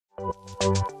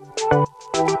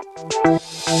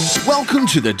Welcome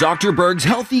to the Dr. Berg's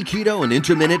Healthy Keto and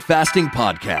Intermittent Fasting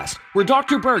Podcast, where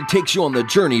Dr. Berg takes you on the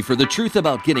journey for the truth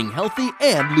about getting healthy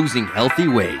and losing healthy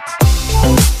weight.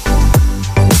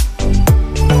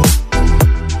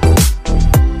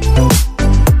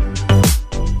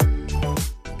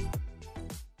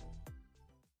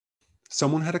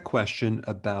 Someone had a question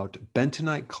about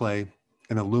bentonite clay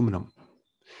and aluminum,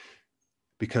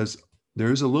 because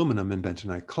there is aluminum in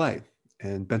bentonite clay,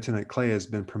 and bentonite clay has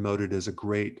been promoted as a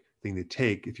great thing to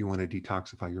take if you want to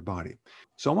detoxify your body.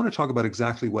 So I want to talk about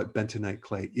exactly what bentonite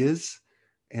clay is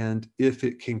and if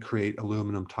it can create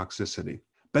aluminum toxicity.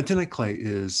 Bentonite clay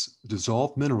is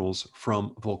dissolved minerals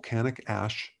from volcanic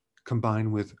ash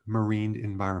combined with marine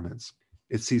environments.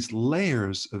 It's these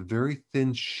layers of very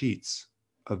thin sheets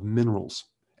of minerals.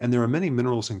 And there are many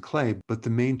minerals in clay, but the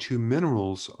main two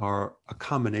minerals are a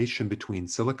combination between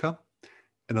silica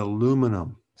and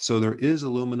aluminum. So there is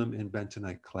aluminum in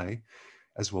bentonite clay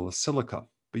as well as silica.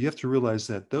 But you have to realize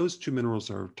that those two minerals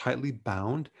are tightly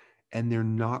bound and they're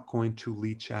not going to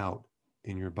leach out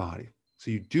in your body.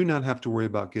 So you do not have to worry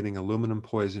about getting aluminum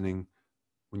poisoning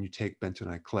when you take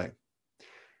bentonite clay.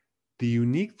 The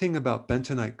unique thing about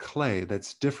bentonite clay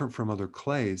that's different from other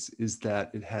clays is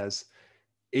that it has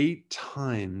 8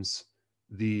 times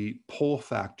the pull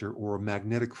factor or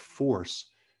magnetic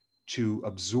force to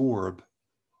absorb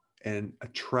and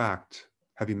attract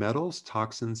heavy metals,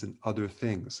 toxins, and other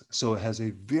things. So it has a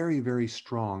very, very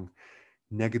strong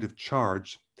negative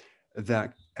charge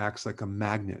that acts like a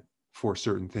magnet for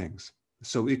certain things.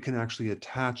 So it can actually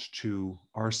attach to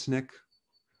arsenic,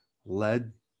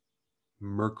 lead,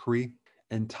 mercury,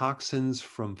 and toxins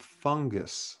from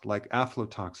fungus like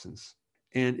aflatoxins.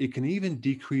 And it can even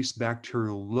decrease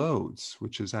bacterial loads,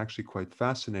 which is actually quite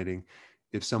fascinating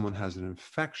if someone has an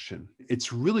infection.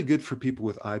 It's really good for people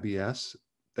with IBS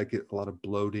that get a lot of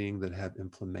bloating, that have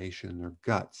inflammation in their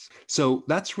guts. So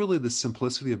that's really the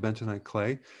simplicity of bentonite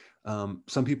clay.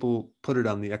 Some people put it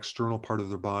on the external part of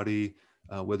their body,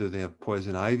 whether they have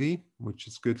poison ivy, which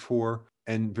it's good for,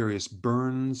 and various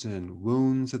burns and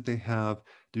wounds that they have.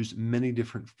 There's many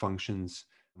different functions.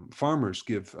 Farmers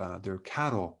give their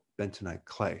cattle bentonite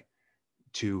clay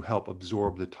to help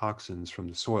absorb the toxins from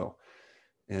the soil,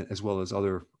 as well as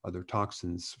other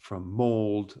toxins from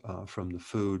mold, from the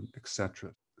food,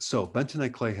 etc. So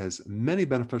bentonite clay has many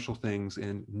beneficial things,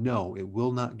 and no, it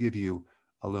will not give you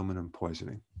aluminum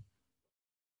poisoning.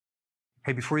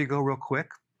 Hey, before you go real quick,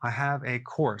 I have a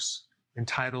course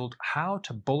entitled How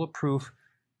to Bulletproof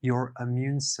Your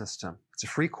Immune System. It's a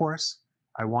free course.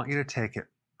 I want you to take it.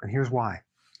 And here's why.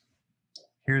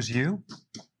 Here's you.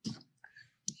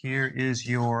 Here is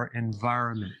your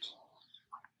environment.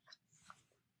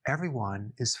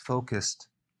 Everyone is focused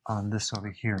on this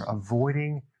over here,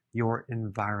 avoiding your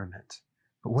environment.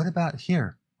 But what about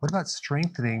here? What about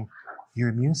strengthening your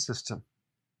immune system?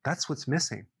 That's what's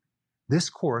missing. This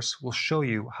course will show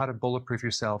you how to bulletproof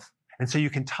yourself, and so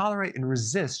you can tolerate and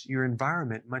resist your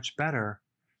environment much better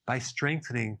by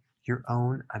strengthening your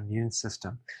own immune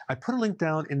system. I put a link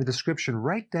down in the description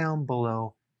right down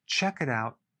below. Check it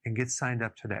out and get signed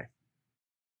up today.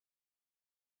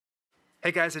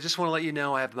 Hey guys, I just want to let you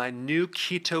know I have my new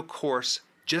keto course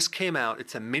just came out.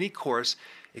 It's a mini course.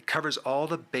 It covers all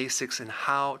the basics and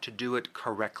how to do it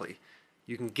correctly.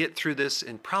 You can get through this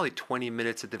in probably 20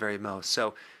 minutes at the very most.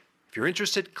 So if you're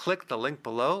interested, click the link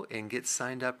below and get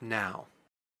signed up now.